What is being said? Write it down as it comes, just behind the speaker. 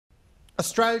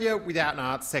Australia without an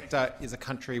arts sector is a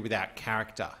country without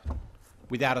character,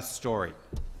 without a story.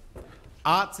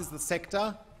 Arts is the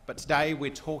sector, but today we're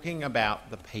talking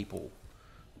about the people.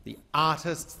 The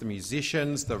artists, the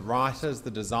musicians, the writers,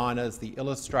 the designers, the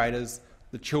illustrators,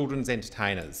 the children's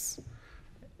entertainers,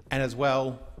 and as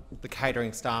well the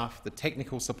catering staff, the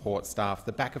technical support staff,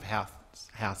 the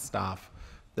back-of-house staff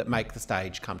that make the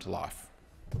stage come to life.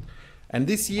 And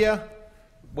this year,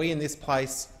 we in this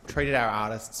place treated our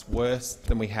artists worse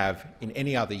than we have in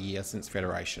any other year since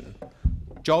Federation.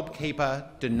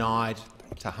 JobKeeper denied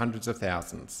to hundreds of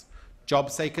thousands.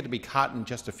 JobSeeker to be cut in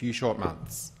just a few short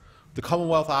months. The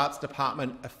Commonwealth Arts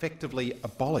Department effectively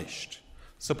abolished.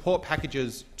 Support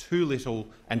packages too little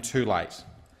and too late.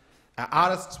 Our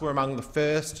artists were among the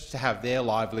first to have their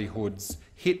livelihoods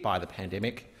hit by the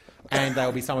pandemic, and they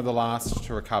will be some of the last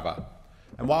to recover.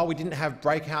 And while we didn't have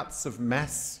breakouts of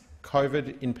mass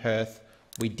COVID in Perth,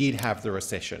 we did have the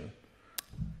recession.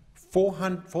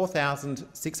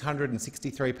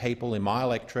 4,663 people in my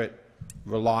electorate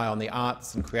rely on the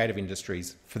arts and creative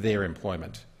industries for their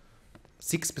employment,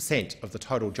 6% of the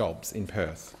total jobs in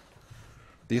Perth.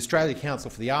 The Australia Council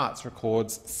for the Arts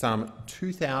records some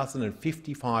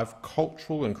 2,055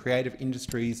 cultural and creative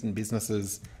industries and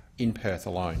businesses in Perth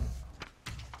alone.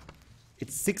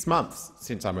 It's 6 months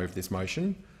since I moved this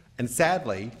motion, and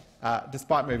sadly,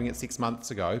 despite moving it 6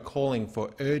 months ago, calling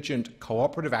for urgent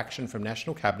cooperative action from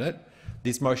National Cabinet,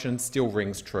 this motion still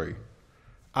rings true.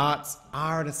 Arts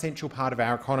are an essential part of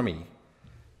our economy.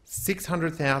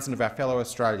 600,000 of our fellow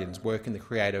Australians work in the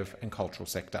creative and cultural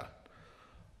sector.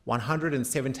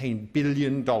 $117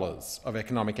 billion of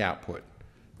economic output.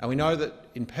 And we know that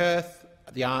in Perth,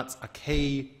 the arts are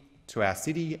key to our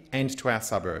city and to our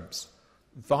suburbs.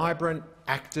 Vibrant,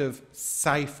 active,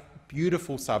 safe,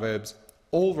 beautiful suburbs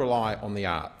all rely on the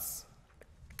arts.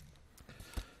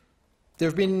 There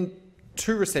have been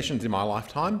 2 recessions in my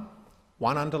lifetime,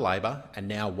 one under Labor and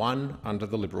now one under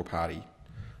the Liberal Party.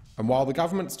 And while the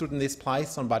government stood in this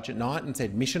place on budget night and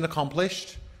said, mission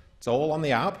accomplished, it's all on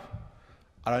the up,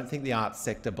 I don't think the arts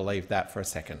sector believed that for a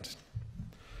second.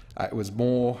 It was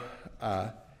more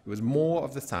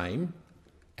of the same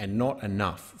and not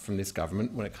enough from this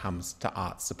government when it comes to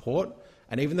arts support.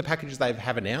 And even the packages they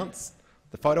have announced,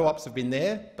 the photo ops have been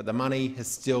there, but the money has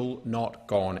still not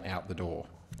gone out the door.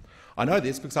 I know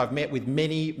this because I've met with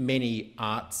many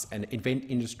arts and event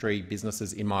industry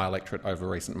businesses in my electorate over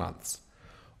recent months.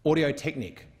 Audio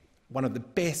Technic, one of the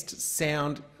best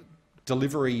sound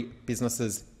delivery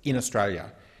businesses in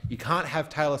Australia. You can't have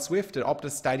Taylor Swift at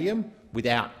Optus Stadium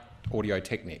without Audio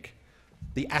Technic.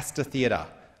 The Astor Theatre.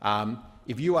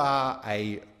 If you are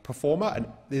a performer, and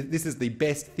this is the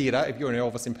best theatre if you're an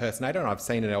Elvis impersonator, and I've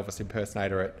seen an Elvis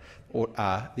impersonator at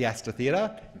the Astor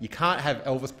Theatre, you can't have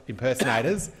Elvis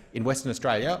impersonators in Western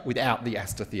Australia without the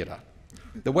Astor Theatre.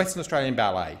 The Western Australian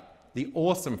Ballet, the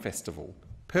Awesome Festival,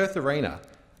 Perth Arena,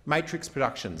 Matrix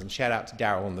Productions, and shout out to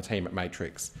Daryl and the team at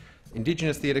Matrix,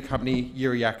 Indigenous Theatre Company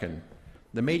Yirrayakan,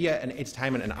 the Media and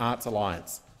Entertainment and Arts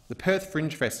Alliance, the Perth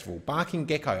Fringe Festival, Barking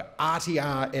Gecko,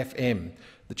 RTR FM,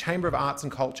 the Chamber of Arts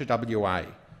and Culture WA,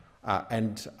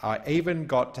 and I even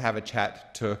got to have a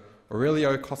chat to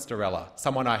Aurelio Costarella,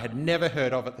 someone I had never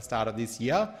heard of at the start of this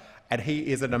year, and he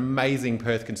is an amazing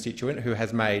Perth constituent who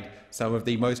has made some of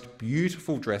the most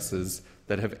beautiful dresses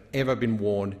that have ever been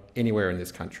worn anywhere in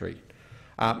this country.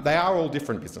 They are all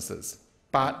different businesses,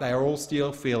 but they are all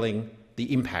still feeling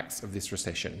the impacts of this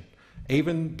recession.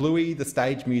 Even Bluey, the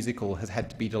stage musical, has had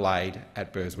to be delayed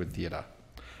at Burswood Theatre.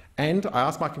 And I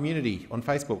asked my community on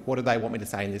Facebook, what do they want me to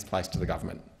say in this place to the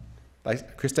government?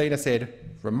 Christina said,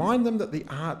 remind them that the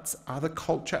arts are the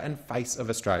culture and face of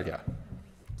Australia.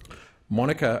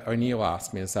 Monica O'Neill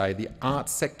asked me to say, the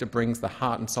arts sector brings the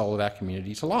heart and soul of our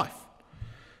community to life.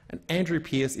 And Andrew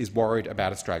Pearce is worried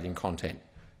about Australian content.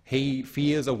 He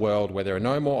fears a world where there are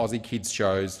no more Aussie kids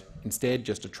shows, instead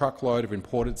just a truckload of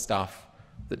imported stuff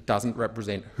that doesn't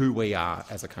represent who we are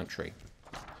as a country.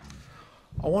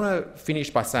 I want to finish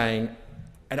by saying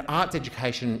an arts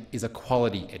education is a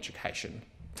quality education.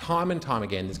 Time and time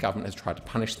again, this government has tried to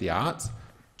punish the arts.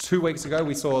 2 weeks ago,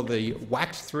 we saw the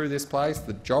whacked through this place,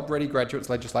 the job-ready graduates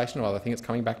legislation, well, I think it's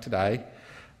coming back today,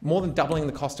 more than doubling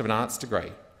the cost of an arts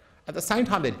degree. At the same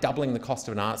time they're doubling the cost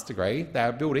of an arts degree, they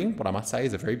are building what I must say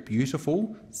is a very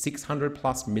beautiful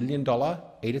 $600+ million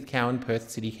Edith Cowan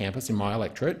Perth City campus in my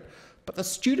electorate, but the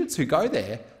students who go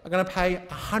there are going to pay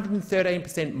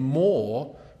 113%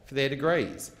 more for their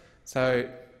degrees. So,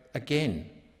 again,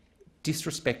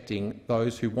 disrespecting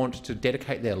those who want to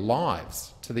dedicate their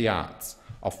lives to the arts.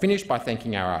 I'll finish by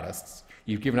thanking our artists.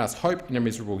 You've given us hope in a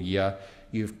miserable year.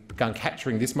 You've begun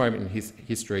capturing this moment in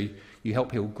history. You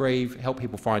help people grieve, help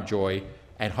people find joy,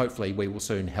 and hopefully we will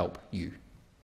soon help you.